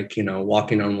or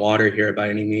walking on water here by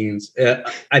any means.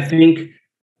 I think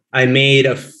I made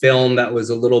a film that was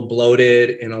a little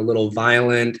bloated and a little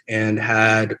violent and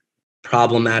had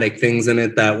problematic things in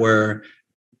it that were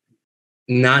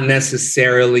not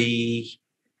necessarily,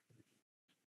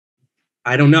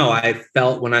 I don't know. I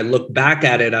felt when I look back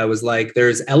at it, I was like,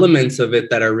 there's elements of it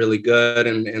that are really good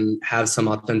and have some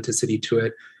authenticity to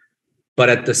it. But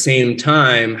at the same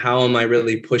time, how am I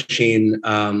really pushing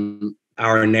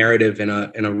our narrative in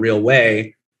a real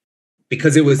way?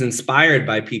 Because it was inspired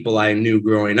by people I knew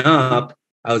growing up,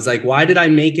 I was like, why did I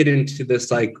make it into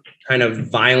this like kind of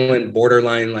violent,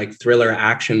 borderline, like thriller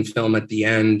action film at the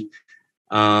end?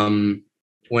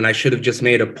 When I should have just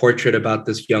made a portrait about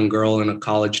this young girl in a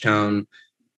college town,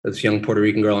 this young Puerto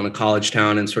Rican girl in a college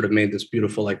town, and sort of made this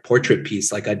beautiful like portrait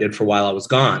piece like I did for While I Was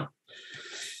Gone.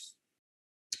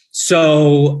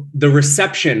 So the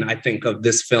reception, I think, of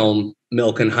this film,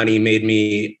 Milk and Honey, made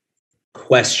me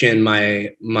question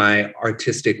my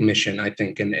artistic mission, I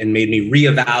think, and made me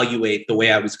reevaluate the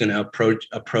way I was going to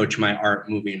approach my art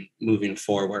moving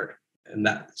forward. And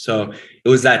that, so it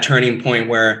was that turning point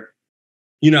where,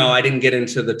 you know, I didn't get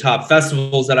into the top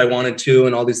festivals that I wanted to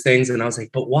and all these things. And I was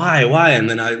like, but why? And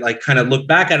then I like kind of looked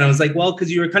back at it and I was like, well,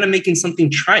 because you were kind of making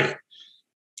something trite.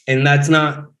 And that's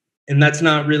not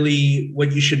really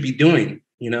what you should be doing,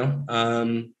 you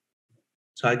know?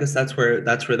 So I guess that's where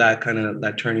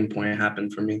that turning point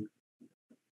happened for me.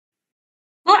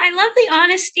 Well, I love the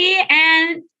honesty,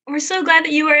 and we're so glad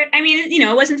that you were, I mean, you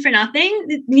know, it wasn't for nothing.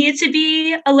 It needed to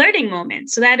be a learning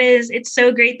moment. So it's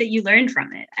so great that you learned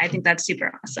from it. I think that's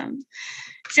super awesome.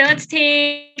 So let's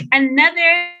take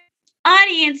another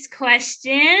audience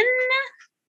question.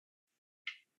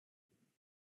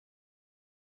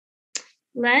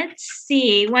 Let's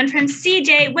see. One from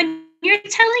CJ. When you're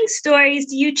telling stories,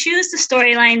 do you choose the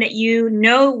storyline that you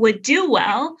know would do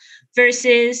well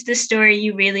versus the story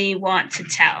you really want to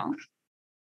tell?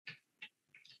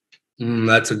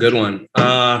 That's a good one.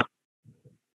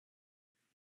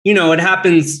 You know, it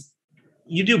happens.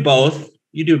 You do both.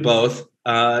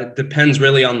 Depends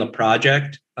really on the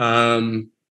project. My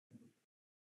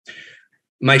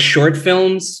short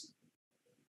films,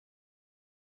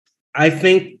 I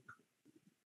think,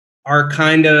 are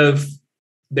kind of,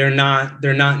 they're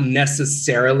not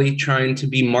necessarily trying to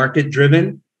be market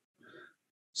driven.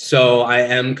 So I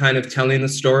am kind of telling the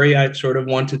story I sort of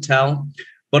want to tell.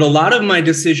 But a lot of my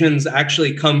decisions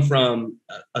actually come from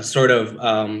a sort of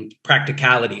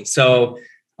practicality. So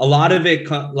a lot of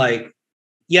it, like,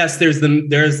 yes, there's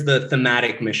the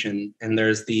thematic mission, and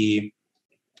there's the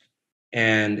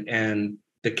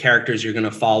characters you're going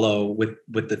to follow with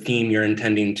the theme you're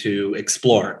intending to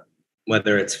explore,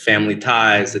 whether it's family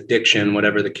ties, addiction,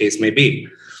 whatever the case may be.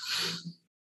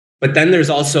 But then there's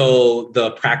also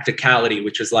the practicality,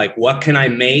 which is like, what can I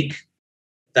make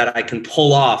that I can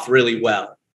pull off really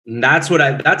well? And that's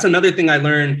another thing I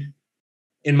learned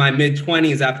in my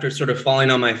mid-20s after sort of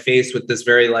falling on my face with this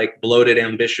very like bloated,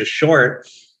 ambitious short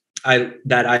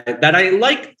that I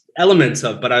like elements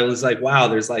of, but I was like, wow,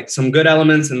 there's like some good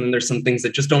elements, and then there's some things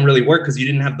that just don't really work because you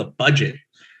didn't have the budget.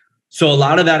 So a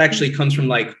lot of that actually comes from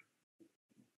like,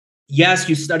 yes,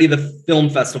 you study the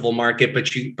film festival market, but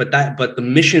the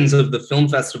missions of the film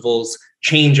festivals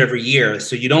change every year.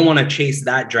 So you don't want to chase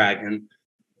that dragon.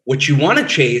 What you want to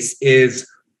chase is,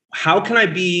 how can I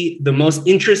be the most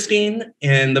interesting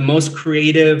and the most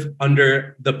creative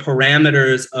under the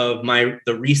parameters of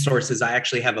the resources I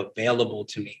actually have available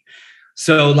to me?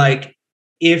 So like,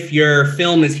 if your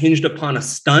film is hinged upon a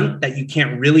stunt that you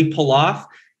can't really pull off,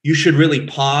 you should really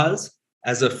pause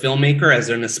as a filmmaker, as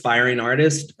an aspiring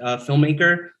artist,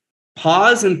 filmmaker,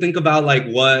 pause and think about like,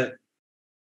 what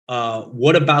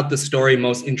about the story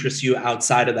most interests you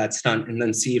outside of that stunt, and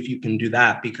then see if you can do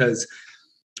that. Because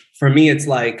for me, it's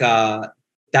like,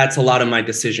 that's a lot of my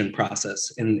decision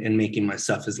process in making my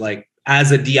stuff, is like,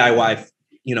 as a DIY,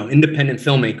 you know, independent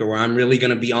filmmaker, where I'm really going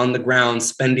to be on the ground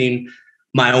spending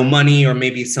my own money, or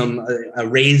maybe some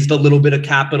raised a little bit of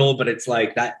capital, but it's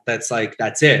like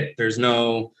that's it. There's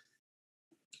no,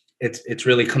 it's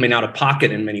really coming out of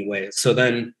pocket in many ways. So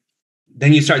then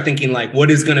you start thinking like, what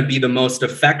is going to be the most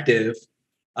effective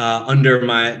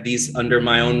with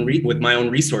my own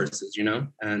resources, you know,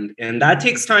 and that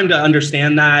takes time to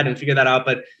understand that and figure that out.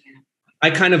 But I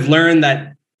kind of learned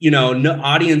that, you know, no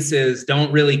audiences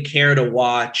don't really care to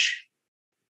watch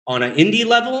on an indie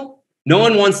level. No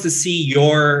one wants to see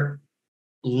your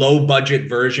low budget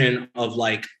version of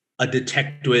like a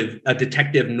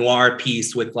detective noir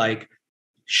piece with like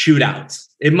shootouts.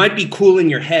 It might be cool in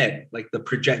your head, like the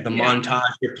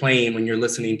montage you're playing when you're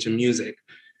listening to music.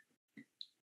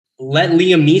 Let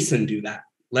Liam Neeson do that.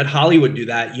 Let Hollywood do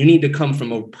that. You need to come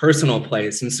from a personal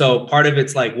place. And so part of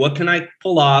it's like, what can I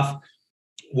pull off?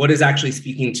 What is actually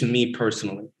speaking to me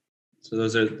personally? So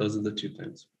those are the two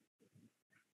things.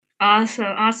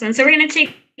 Awesome. So we're going to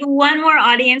take one more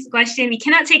audience question. We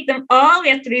cannot take them all. We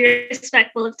have to be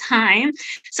respectful of time.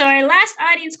 So our last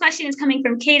audience question is coming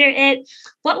from Cater It.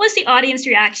 What was the audience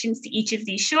reactions to each of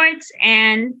these shorts?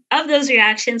 And of those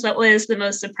reactions, what was the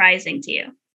most surprising to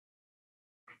you?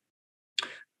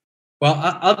 Well,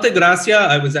 𝗙𝗘𝗥𝗠𝗘𝗥𝗠𝗘𝗙,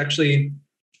 I was actually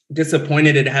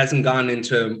disappointed it hasn't gone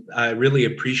into, I really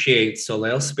appreciate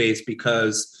Soleil space,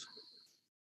 because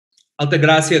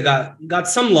𝗙𝗘𝗥𝗢𝗙 got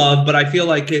some love, but I feel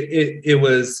like it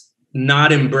was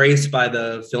not embraced by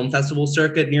the film festival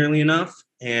circuit nearly enough.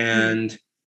 And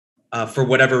for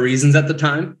whatever reasons at the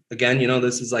time, again, you know,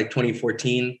 this is like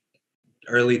 2014,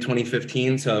 early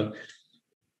 2015. So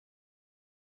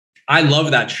I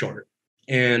love that short.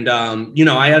 And, you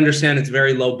know, I understand it's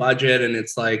very low budget and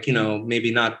it's like, you know,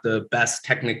 maybe not the best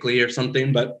technically or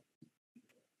something, but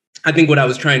I think what I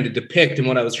was trying to depict and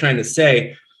what I was trying to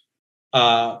say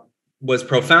was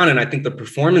profound. And I think the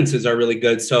performances are really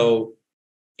good. So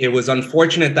it was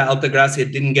unfortunate that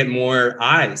𝗙𝗘𝗥𝗢𝗙 didn't get more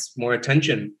eyes, more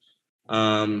attention.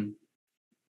 And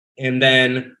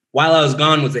then While I Was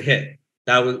Gone was a hit.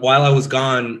 That was While I Was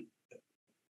Gone.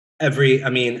 Every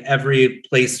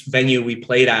venue we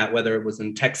played at, whether it was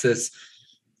in Texas,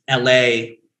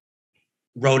 LA,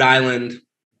 Rhode Island,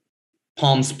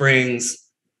 Palm Springs,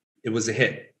 it was a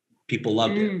hit. People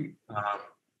loved it.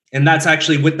 And that's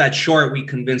actually, with that short, we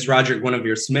convinced Roderick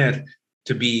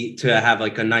𝗏𝗏𝗏 to have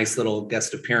like a nice little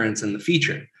guest appearance in the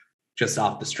feature, just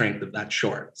off the strength of that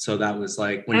short. So that was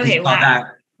like, when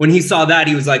he saw that,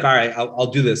 he was like, all right,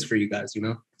 I'll do this for you guys, you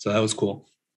know? So that was cool.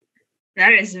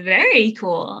 That is very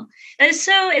cool. It's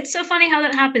so funny how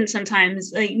that happens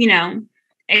sometimes. Like, you know,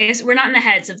 I guess we're not in the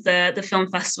heads of the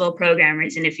film festival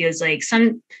programmers, and it feels like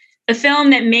a film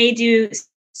that may do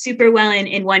super well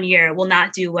in 1 year will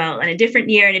not do well in a different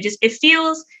year, and it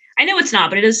feels. I know it's not,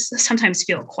 but it does sometimes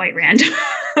feel quite random.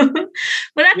 But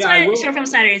that's what Short Film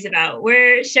Saturday is about.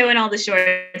 We're showing all the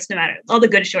shorts, all the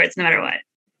good shorts, no matter what.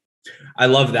 I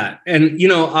love that. And, you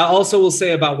know, I also will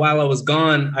say about While I Was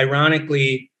Gone,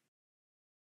 ironically,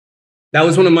 that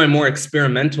was one of my more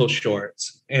experimental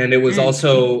shorts. And it was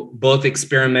also both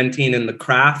experimenting in the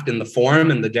craft and the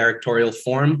form and the directorial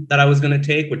form that I was going to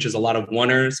take, which is a lot of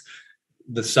oneers,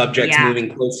 the subjects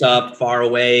moving close up, far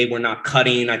away. We're not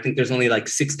cutting. I think there's only like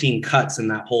 16 cuts in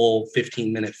that whole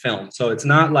 15-minute film. So it's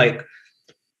not like,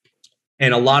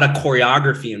 and a lot of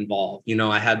choreography involved. You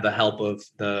know, I had the help of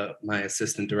my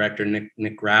assistant director,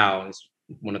 Nick Rao, is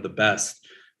one of the best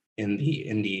in the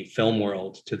indie film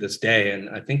world to this day, and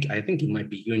I think he might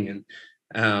be union,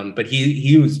 but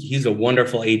he's a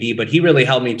wonderful AD. But he really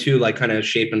helped me too, like kind of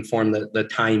shape and form the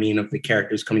timing of the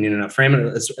characters coming in and out frame,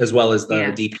 as well as the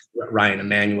DP Ryan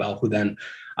Emanuel, who then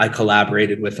I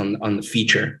collaborated with on the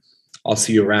feature. I'll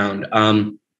see you around.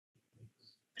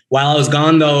 While I Was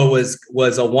Gone, though,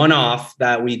 was a one-off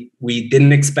that we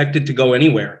didn't expect it to go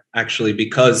anywhere, actually,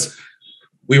 because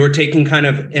we were taking kind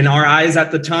of, in our eyes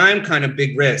at the time, kind of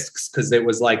big risks, because it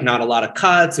was like not a lot of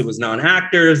cuts. It was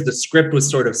non-actors. The script was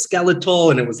sort of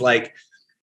skeletal. And it was like,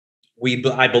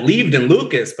 I believed in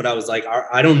Lucas, but I was like,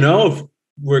 I don't know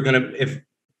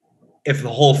if the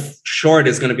whole short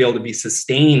is going to be able to be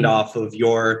sustained off of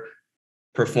your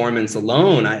performance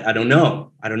alone. I don't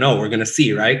know. We're going to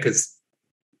see, right? Because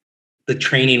the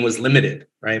training was limited,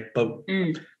 right? But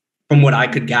from what I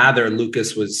could gather,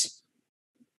 Lucas was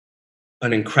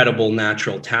an incredible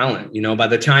natural talent. You know, by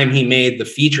the time he made the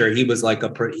feature, he was like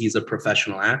he's a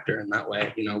professional actor in that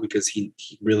way, you know, because he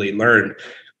really learned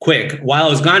quick. While I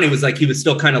Was Gone, it was like he was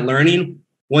still kind of learning.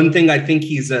 One thing, I think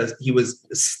he was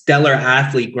a stellar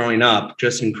athlete growing up,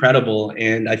 just incredible.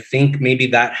 And I think maybe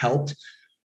that helped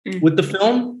with the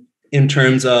film in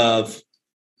terms of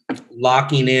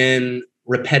locking in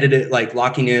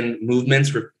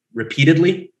movements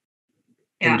repeatedly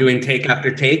and doing take after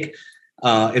take.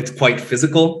 It's quite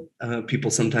physical. People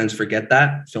sometimes forget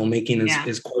that filmmaking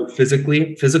is quite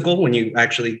physical when you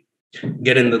actually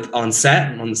get on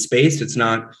set on the space. It's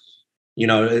not, you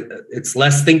know, it's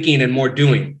less thinking and more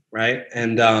doing, right?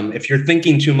 And if you're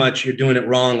thinking too much, you're doing it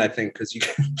wrong, I think, because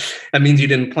that means you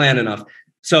didn't plan enough.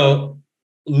 So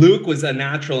Luke was a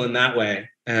natural in that way.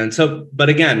 And so, but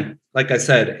again, like I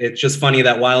said, it's just funny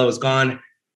that While I Was Gone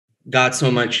got so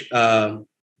much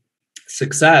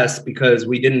success because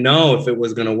we didn't know if it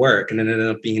was going to work, and it ended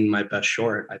up being my best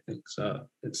short, I think. So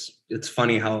it's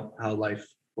funny how life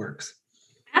works.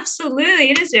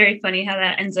 Absolutely. It is very funny how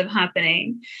that ends up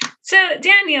happening. So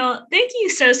Daniel, thank you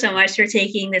so much for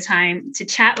taking the time to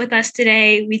chat with us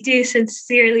today. We do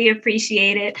sincerely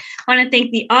appreciate it. I want to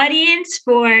thank the audience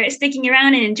for sticking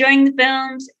around and enjoying the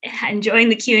films, enjoying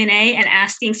the Q&A, and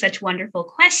asking such wonderful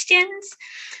questions.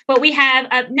 What we have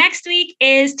up next week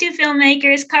is two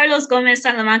filmmakers, Carlos Gomez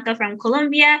Salamanca from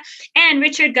Colombia and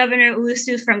Richard Governor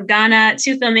Owusu from Ghana,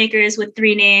 two filmmakers with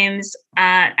three names.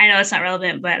 I know it's not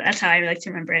relevant, but that's how I like to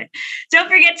remember it. Don't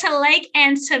forget to like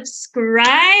and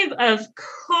subscribe, of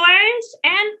course,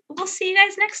 and we'll see you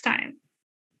guys next time.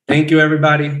 Thank you,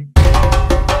 everybody.